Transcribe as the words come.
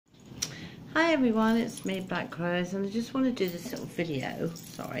Hi everyone, it's me, Black Rose, and I just want to do this little video,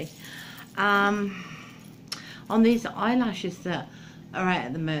 on these eyelashes that are out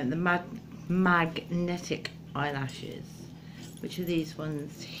at the moment, the magnetic eyelashes, which are these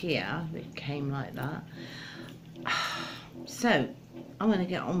ones here, that came like that. So, I'm going to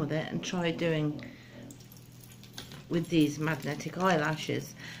get on with it and try doing with these magnetic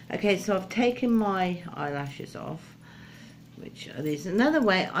eyelashes. Okay, so I've taken my eyelashes off, which are these. Another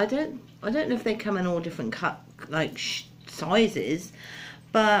way, I don't know if they come in all different sizes,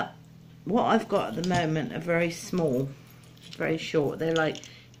 but what I've got at the moment are very small, very short. They're like,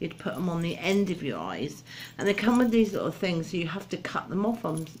 you'd put them on the end of your eyes, and they come with these little things, so you have to cut them off,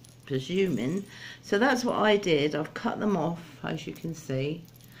 I'm presuming. So that's what I did. I've cut them off, as you can see.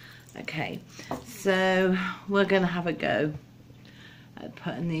 Okay, so we're gonna have a go at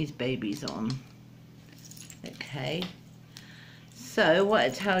putting these babies on. Okay, so what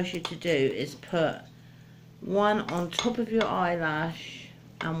it tells you to do is put one on top of your eyelash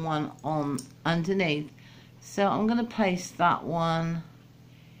and one on underneath. So I'm going to place that one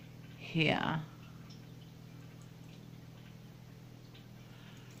here.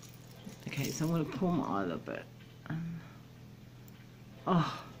 Okay, so I'm going to pull my eye a little bit.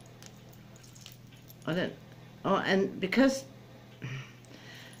 And because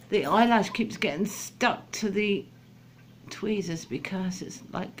the eyelash keeps getting stuck to the tweezers, because it's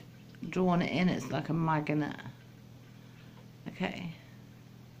like drawn it in, it's like a magnet.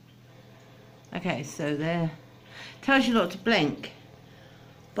 Okay, so there, tells you not to blink,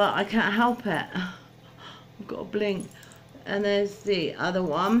 but I can't help it. I've got to blink. And there's the other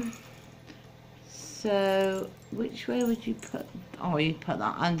one. So which way would you put? Oh, you put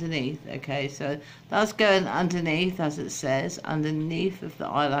that underneath. Okay, so that's going underneath, as it says, underneath of the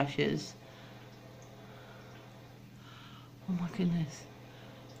eyelashes. Oh my goodness.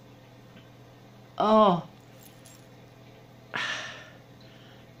 Oh.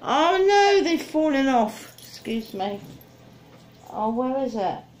 Oh no, they've fallen off. Excuse me. Oh, where is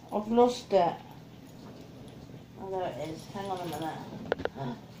it? I've lost it. Oh, there it is. Hang on a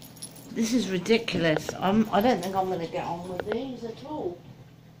minute. This is ridiculous. I don't think I'm going to get on with these at all.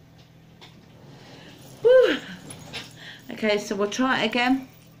 Whew. Okay, so we'll try it again.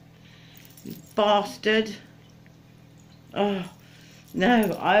 You bastard. Oh,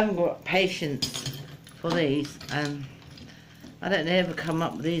 no, I haven't got patience for these. I don't ever come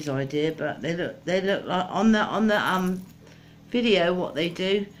up with these ideas, but they look like on the video what they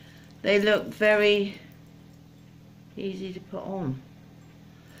do. They look very easy to put on.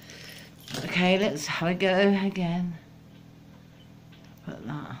 Okay, let's have a go again. Put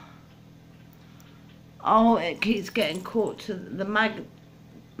that. Oh, it keeps getting caught to the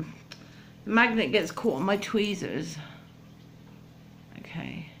magnet gets caught on my tweezers.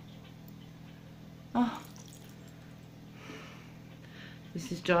 Okay. Oh.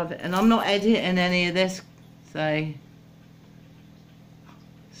 This is driving, and I'm not editing any of this, so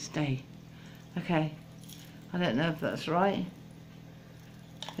stay. Okay. I don't know if that's right.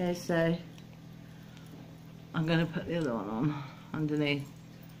 Okay, so I'm going to put the other one on underneath.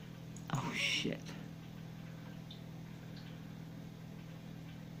 Oh shit.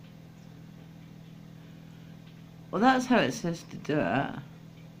 Well, that's how it says to do it.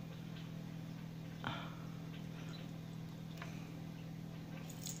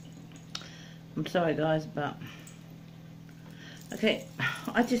 I'm sorry guys, but okay,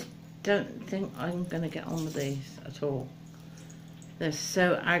 I just don't think I'm going to get on with these at all. They're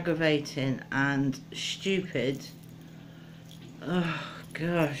so aggravating and stupid. Oh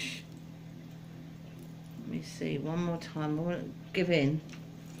gosh. Let me see one more time. I won't give in.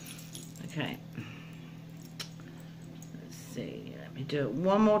 Okay. Let's see. Let me do it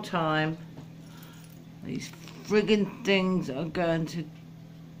one more time. These friggin' things are going to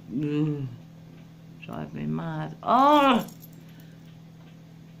drive me mad. Oh!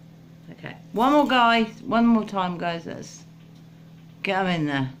 Okay. One more, guys. One more time, guys. Let's get them in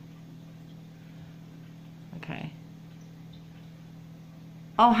there. Okay.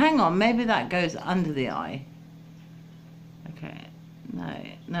 Oh, hang on. Maybe that goes under the eye. Okay.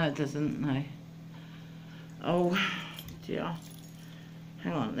 No, it doesn't. No. Oh, dear.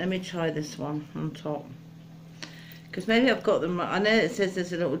 Hang on. Let me try this one on top. Because maybe I've got them. I know it says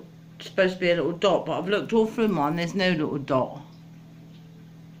there's a little, supposed to be a little dot, but I've looked all through mine. There's no little dot.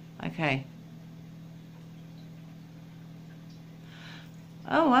 Okay.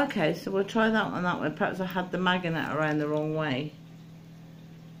 Oh, okay, so we'll try that one that way. Perhaps I had the magnet around the wrong way.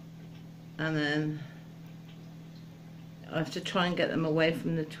 And then I have to try and get them away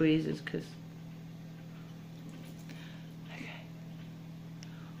from the tweezers, because... Okay.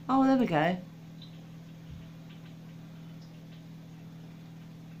 Oh, there we go.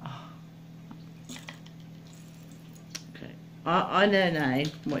 I know now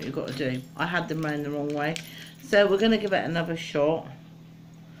what you've got to do. I had them round the wrong way. So we're going to give it another shot.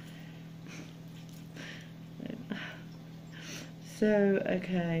 So,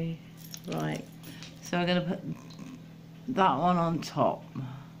 okay, right. So we're going to put that one on top.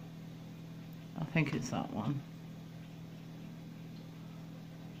 I think it's that one.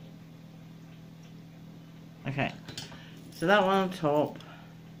 Okay, so that one on top.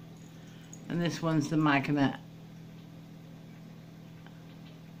 And this one's the magnet.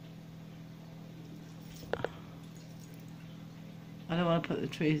 I don't want to put the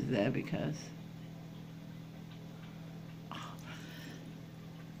trees there because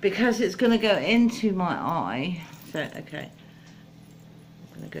it's going to go into my eye. So, okay,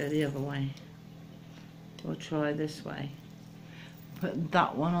 I'm going to go the other way. We'll try this way. Put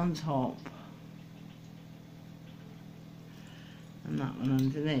that one on top. And that one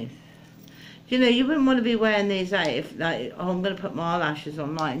underneath. You know, you wouldn't want to be wearing these out if, like, oh, I'm going to put my eyelashes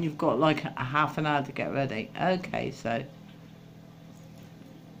on, like, and you've got like a half an hour to get ready. Okay, so...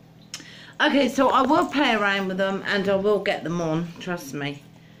 Okay, so I will play around with them and I will get them on, trust me.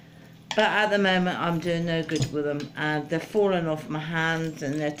 But at the moment I'm doing no good with them and they're falling off my hands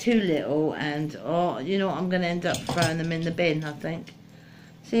and they're too little and, oh, you know what, I'm going to end up throwing them in the bin, I think.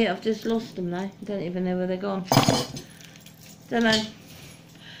 See, I've just lost them now. I don't even know where they're gone. Don't know.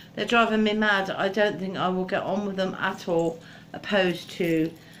 They're driving me mad. I don't think I will get on with them at all, opposed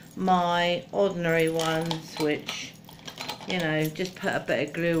to my ordinary ones, which, you know, just put a bit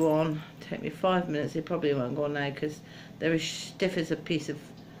of glue on. Take me 5 minutes. They probably won't go now because they're as stiff as a piece of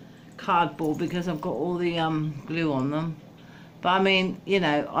cardboard because I've got all the glue on them. But I mean, you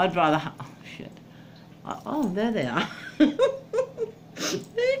know, I'd rather oh shit. Oh, there they are.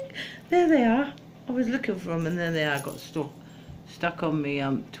 There they are. I was looking for them and there they are. Got stuck on me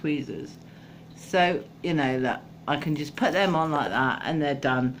tweezers. So, you know, that I can just put them on like that and they're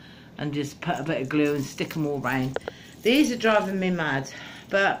done, and just put a bit of glue and stick them all round. These are driving me mad.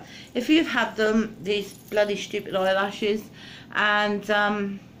 But if you've had them, these bloody stupid eyelashes, and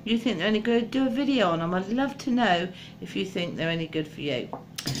you think they're any good, do a video on them. I'd love to know if you think they're any good for you.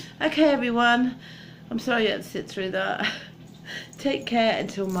 Okay, everyone. I'm sorry you had to sit through that. Take care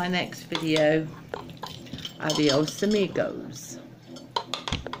until my next video. Adios, amigos.